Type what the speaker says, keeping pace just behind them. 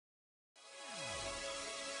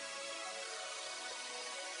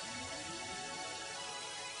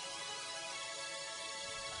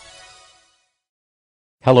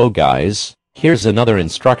Hello guys, here's another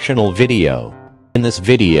instructional video. In this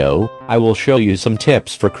video, I will show you some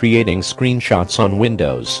tips for creating screenshots on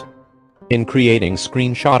Windows. In creating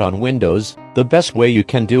screenshot on Windows, the best way you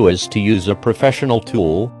can do is to use a professional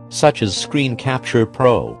tool, such as Screen Capture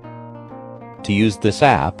Pro. To use this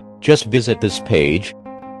app, just visit this page.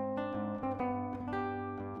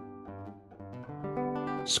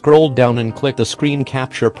 Scroll down and click the Screen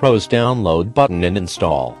Capture Pro's download button and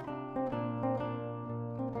install.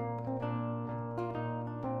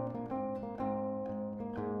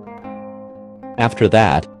 After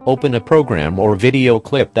that, open a program or video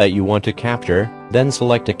clip that you want to capture, then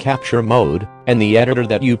select a capture mode, and the editor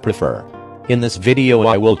that you prefer. In this video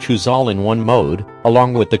I will choose all-in-one mode,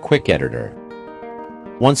 along with the quick editor.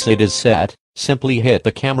 Once it is set, simply hit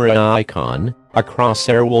the camera icon, a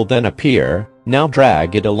crosshair will then appear, now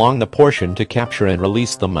drag it along the portion to capture and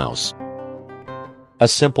release the mouse. A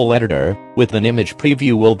simple editor, with an image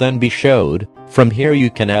preview will then be showed. From here you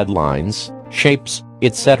can add lines, shapes,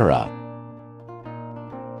 etc.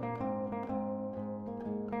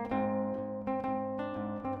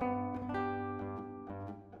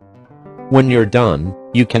 When you're done,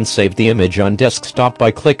 you can save the image on desktop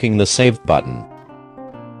by clicking the Save button.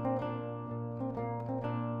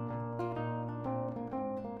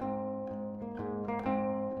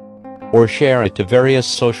 Or share it to various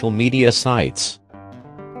social media sites.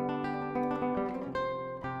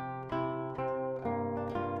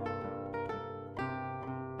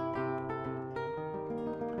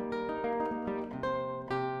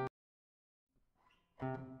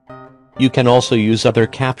 You can also use other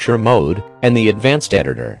capture mode, and the advanced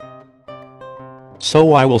editor.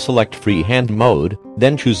 So I will select freehand mode,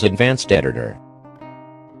 then choose advanced editor.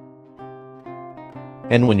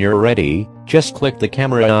 And when you're ready, just click the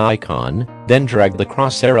camera icon, then drag the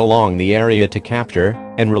crosshair along the area to capture,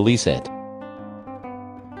 and release it.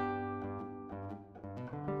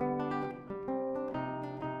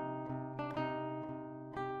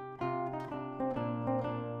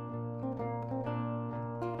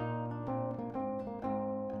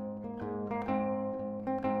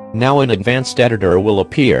 Now an advanced editor will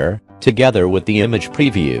appear, together with the image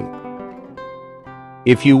preview.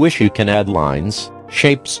 If you wish you can add lines,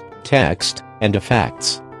 shapes, text, and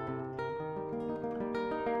effects.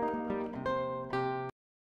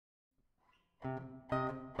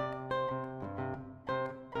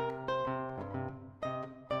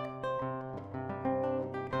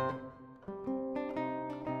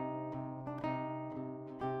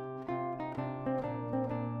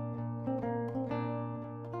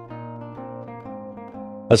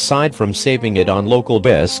 Aside from saving it on local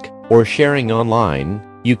disk, or sharing online,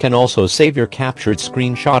 you can also save your captured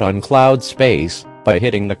screenshot on cloud space, by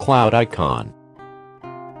hitting the cloud icon.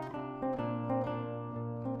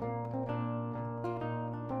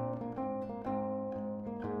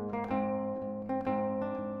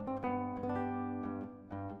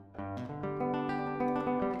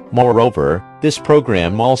 Moreover, this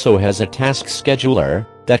program also has a task scheduler,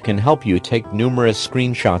 that can help you take numerous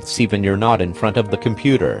screenshots even you're not in front of the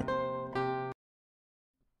computer.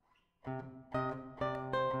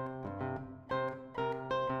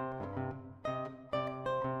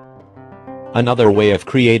 Another way of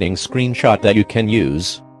creating screenshot that you can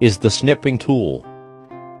use, is the snipping tool.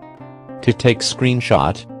 To take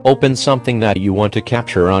screenshot, open something that you want to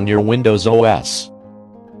capture on your Windows OS.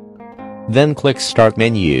 Then click Start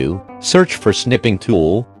menu, search for snipping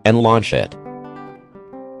tool, and launch it.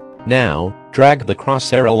 Now, drag the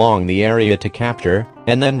crosshair along the area to capture,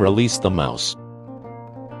 and then release the mouse.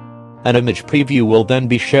 An image preview will then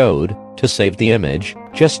be showed. To save the image,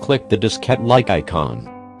 just click the diskette-like icon.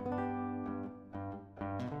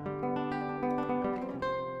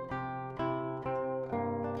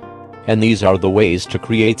 And these are the ways to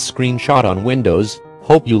create screenshot on Windows.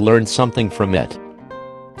 Hope you learned something from it.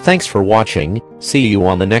 Thanks for watching, see you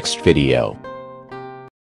on the next video.